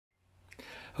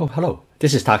Oh, hello.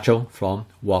 This is Tak Zhou from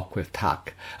Walk with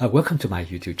Tak. Welcome to my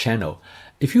YouTube channel.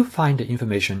 If you find the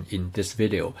information in this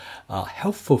video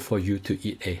helpful for you to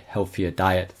eat a healthier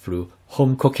diet through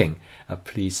home cooking,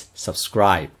 please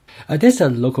subscribe. There's a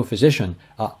local physician.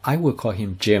 I will call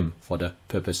him Jim for the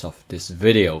purpose of this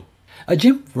video.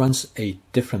 Jim runs a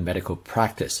different medical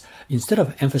practice. Instead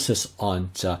of emphasis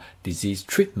on disease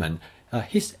treatment,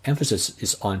 his emphasis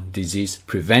is on disease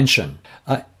prevention.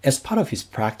 As part of his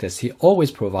practice, he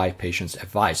always provides patients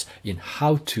advice in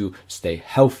how to stay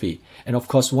healthy. And of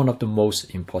course, one of the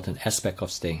most important aspects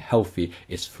of staying healthy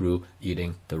is through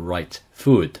eating the right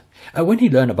food. When he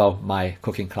learned about my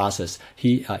cooking classes,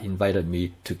 he invited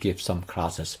me to give some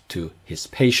classes to his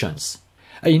patients.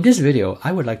 In this video,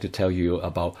 I would like to tell you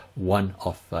about one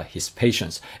of his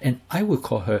patients, and I will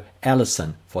call her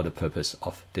Allison for the purpose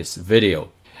of this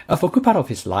video. For a good part of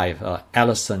his life,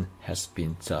 Allison has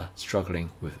been struggling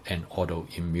with an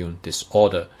autoimmune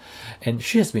disorder, and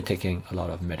she has been taking a lot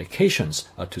of medications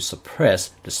to suppress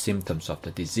the symptoms of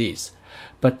the disease.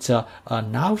 But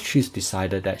now she's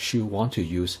decided that she wants to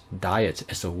use diet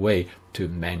as a way to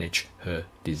manage her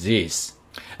disease.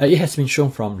 It has been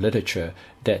shown from literature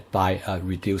that by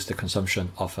reduce the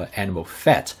consumption of animal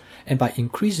fat and by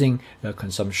increasing the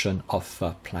consumption of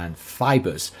plant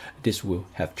fibers, this will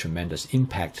have tremendous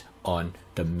impact on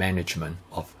the management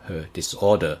of her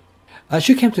disorder.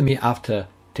 She came to me after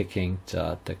taking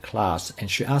the class, and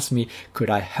she asked me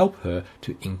could I help her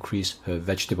to increase her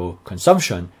vegetable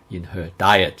consumption in her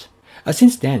diet.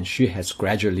 Since then, she has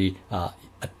gradually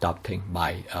adopting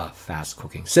my fast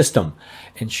cooking system,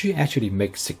 and she actually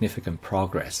makes significant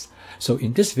progress. So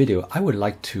in this video, I would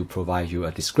like to provide you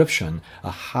a description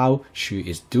of how she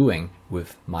is doing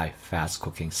with my fast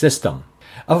cooking system.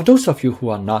 For those of you who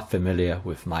are not familiar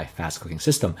with my fast cooking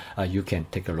system, you can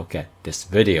take a look at this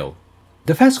video.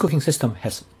 The fast cooking system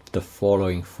has the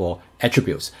following 4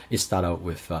 attributes. It starts out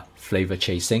with flavor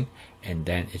chasing, and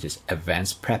then it is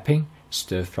advanced prepping,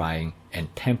 stir frying,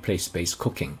 and template-based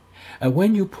cooking.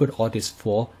 When you put all these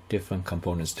 4 different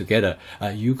components together,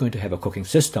 you're going to have a cooking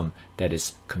system that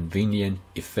is convenient,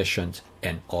 efficient,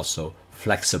 and also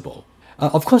flexible.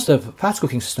 Of course, the fast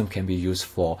cooking system can be used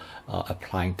for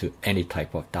applying to any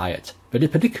type of diet, but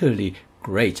it's particularly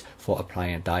great for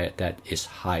applying a diet that is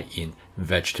high in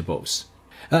vegetables.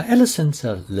 Allison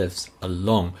lives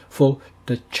alone, so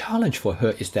the challenge for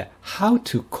her is that how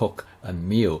to cook a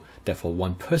meal that for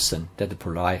one person that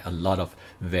provide a lot of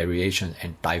variation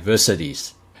and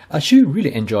diversities. She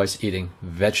really enjoys eating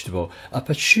vegetable,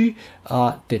 but she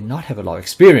did not have a lot of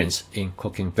experience in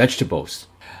cooking vegetables.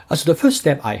 So the first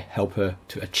step I help her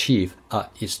to achieve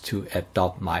is to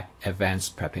adopt my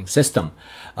advanced prepping system.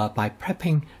 By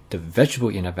prepping the vegetable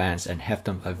in advance and have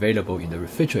them available in the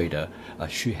refrigerator,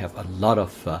 she have a lot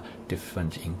of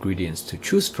different ingredients to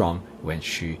choose from when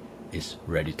she is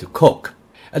ready to cook.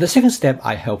 The second step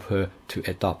I help her to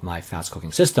adopt my fast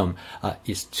cooking system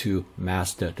is to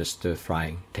master the stir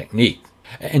frying technique.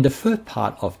 And the third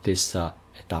part of this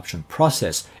adoption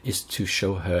process is to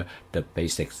show her the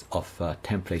basics of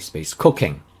template-based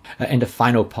cooking. And the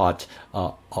final part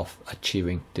of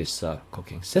achieving this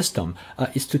cooking system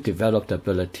is to develop the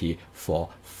ability for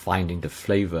finding the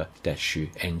flavor that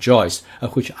she enjoys,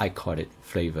 which I call it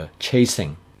flavor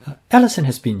chasing. Allison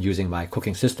has been using my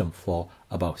cooking system for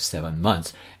about 7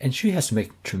 months, and she has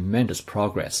made tremendous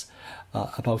progress.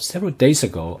 About several days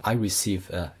ago, I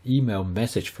received an email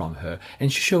message from her,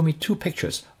 and she showed me 2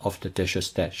 pictures of the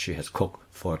dishes that she has cooked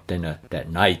for dinner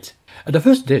that night. The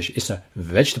first dish is a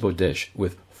vegetable dish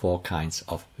with 4 kinds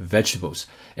of vegetables,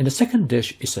 and the second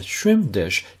dish is a shrimp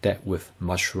dish that with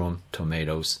mushroom,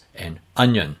 tomatoes, and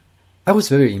onion. I was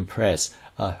very impressed.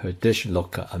 Her dish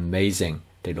looked amazing.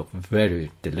 They look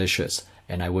very delicious,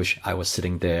 and I wish I was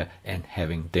sitting there and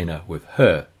having dinner with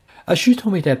her. She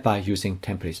told me that by using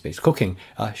template-based cooking,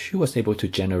 she was able to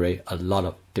generate a lot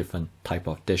of different type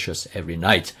of dishes every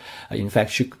night. In fact,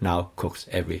 she now cooks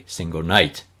every single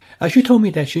night. She told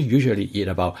me that she usually eat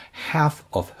about half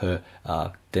of her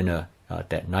dinner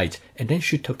that night, and then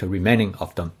she took the remaining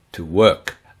of them to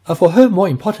work. For her, more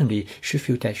importantly, she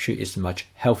feels that she is much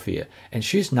healthier, and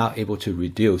she is now able to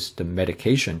reduce the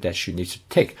medication that she needs to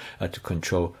take to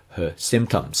control her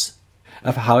symptoms.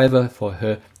 However, for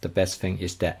her, the best thing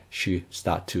is that she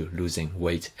starts to losing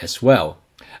weight as well.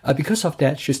 Because of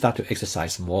that, she started to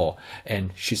exercise more,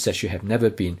 and she said she have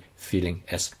never been feeling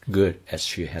as good as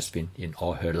she has been in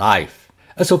all her life.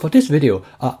 So for this video,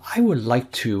 I would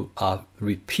like to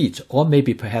repeat, or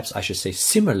maybe perhaps I should say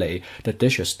simulate the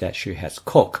dishes that she has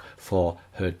cooked for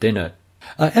her dinner.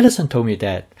 Allison told me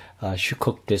that she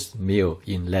cooked this meal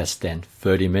in less than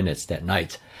 30 minutes that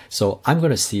night. So I'm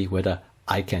going to see whether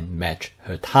I can match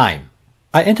her time.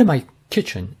 I enter my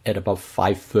kitchen at about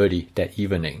 5:30 that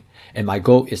evening, and my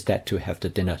goal is that to have the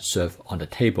dinner served on the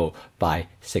table by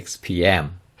 6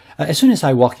 p.m. As soon as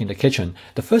I walk in the kitchen,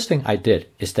 the first thing I did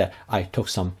is that I took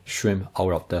some shrimp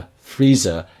out of the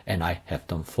freezer and I have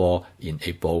them fall in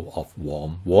a bowl of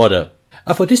warm water.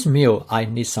 For this meal, I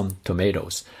need some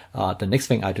tomatoes. The next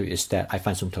thing I do is that I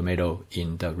find some tomato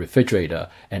in the refrigerator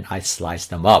and I slice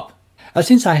them up.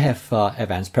 Since I have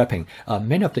advanced prepping,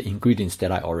 many of the ingredients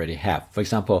that I already have. For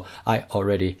example, I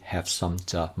already have some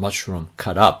mushroom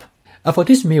cut up. For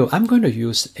this meal, I'm going to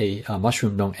use a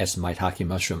mushroom known as maitake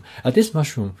mushroom. This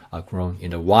mushroom grown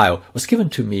in the wild was given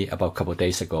to me about a couple of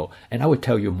days ago, and I will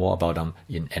tell you more about them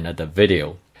in another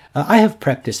video. I have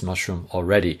prepped this mushroom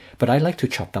already, but I like to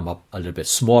chop them up a little bit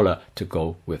smaller to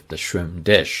go with the shrimp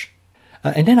dish.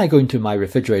 And then I go into my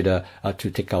refrigerator to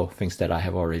take out things that I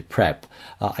have already prepped.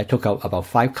 I took out about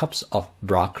 5 cups of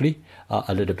broccoli,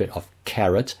 a little bit of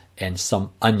carrot, and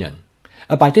some onion.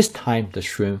 By this time, the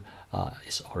shrimp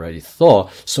is already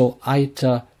thawed, so I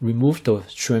removed the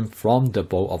shrimp from the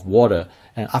bowl of water,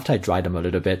 and after I dried them a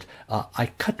little bit,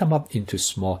 I cut them up into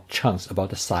small chunks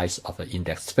about the size of an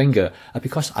index finger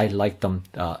because I like them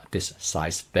this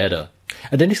size better.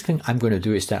 The next thing I'm going to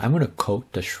do is that I'm going to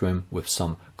coat the shrimp with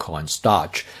some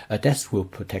cornstarch. That will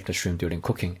protect the shrimp during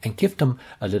cooking and give them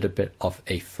a little bit of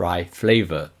a fry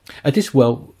flavor. This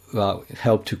will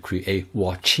help to create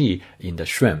wok chi in the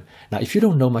shrimp. Now, if you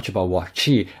don't know much about wok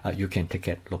chi, you can take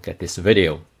a look at this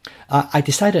video. I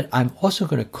decided I'm also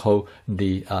going to coat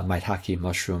the maitake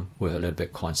mushroom with a little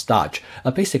bit cornstarch,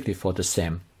 basically for the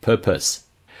same purpose.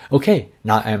 Okay,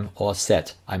 now I'm all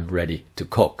set. I'm ready to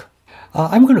cook.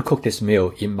 I'm going to cook this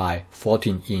meal in my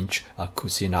 14-inch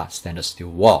Cucina stainless steel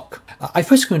wok. I'm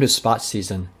first going to spot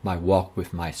season my wok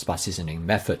with my spot seasoning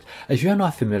method. If you are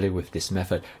not familiar with this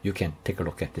method, you can take a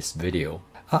look at this video.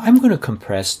 I'm going to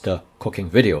compress the cooking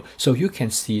video so you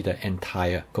can see the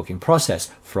entire cooking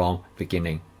process from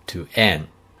beginning to end.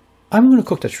 I'm going to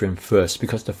cook the shrimp first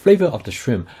because the flavor of the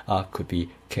shrimp could be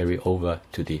carried over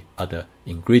to the other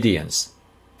ingredients.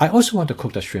 I also want to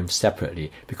cook the shrimp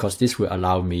separately because this will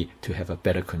allow me to have a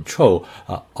better control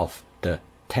of the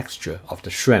texture of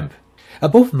the shrimp.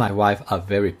 Both my wife are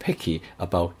very picky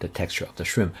about the texture of the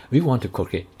shrimp. We want to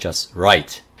cook it just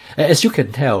right. As you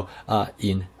can tell,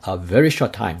 in a very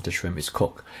short time the shrimp is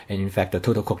cooked, and in fact the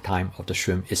total cook time of the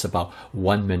shrimp is about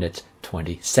 1 minute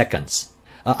 20 seconds.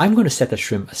 I'm going to set the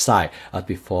shrimp aside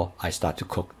before I start to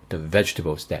cook the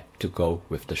vegetables that to go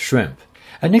with the shrimp.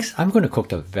 Next, I'm going to cook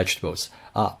the vegetables,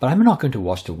 but I'm not going to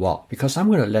wash the wok because I'm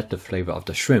going to let the flavor of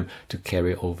the shrimp to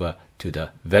carry over to the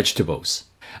vegetables.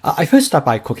 I first start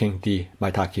by cooking the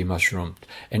maitake mushroom,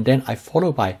 and then I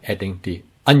follow by adding the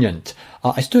onion.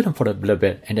 I stir them for a little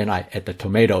bit, and then I add the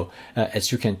tomato.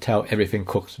 As you can tell, everything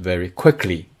cooks very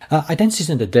quickly. I then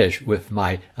season the dish with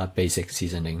my basic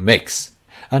seasoning mix.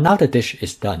 Now the dish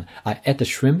is done, I add the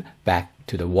shrimp back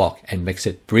to the wok and mix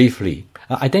it briefly.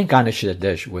 I then garnish the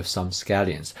dish with some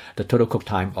scallions. The total cook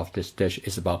time of this dish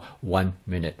is about 1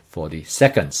 minute 40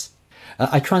 seconds.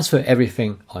 I transfer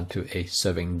everything onto a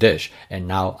serving dish, and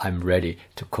now I'm ready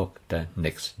to cook the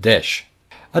next dish.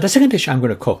 The second dish I'm going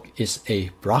to cook is a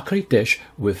broccoli dish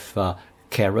with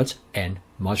carrot and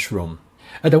mushroom.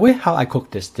 The way how I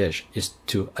cook this dish is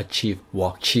to achieve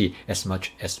wok chi as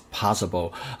much as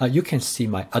possible. You can see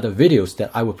my other videos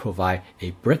that I will provide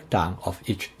a breakdown of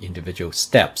each individual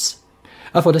steps.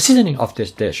 For the seasoning of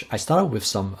this dish, I started with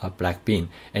some black bean,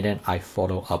 and then I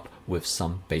follow up with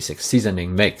some basic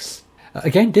seasoning mix.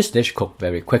 Again, this dish cooked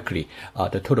very quickly.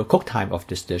 The total cook time of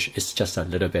this dish is just a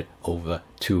little bit over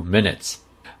 2 minutes.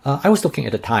 I was looking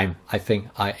at the time. I think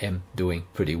I am doing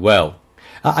pretty well.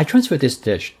 I transfer this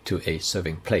dish to a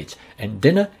serving plate, and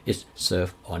dinner is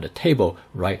served on the table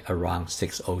right around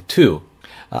 6:02.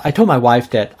 I told my wife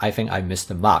that I think I missed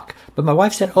the mark, but my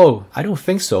wife said, "Oh, I don't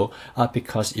think so,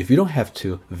 because if you don't have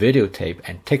to videotape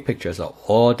and take pictures of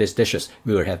all these dishes,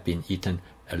 we would have been eaten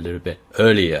a little bit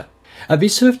earlier." We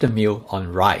served the meal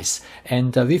on rice,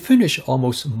 and we finished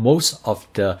almost most of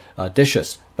the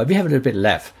dishes, but we have a little bit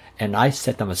left, and I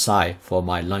set them aside for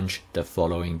my lunch the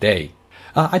following day.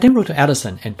 I then wrote to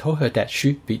Allison and told her that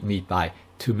she beat me by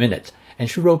 2 minutes, and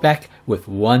she wrote back with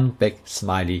one big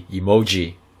smiley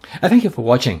emoji. Thank you for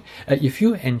watching. If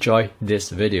you enjoyed this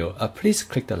video, please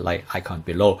click the like icon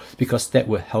below because that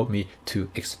will help me to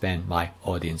expand my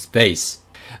audience base.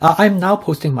 I'm now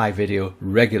posting my video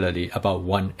regularly, about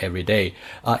one every day.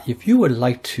 If you would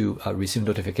like to receive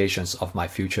notifications of my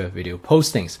future video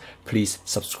postings, please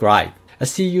subscribe.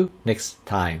 See you next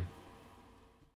time.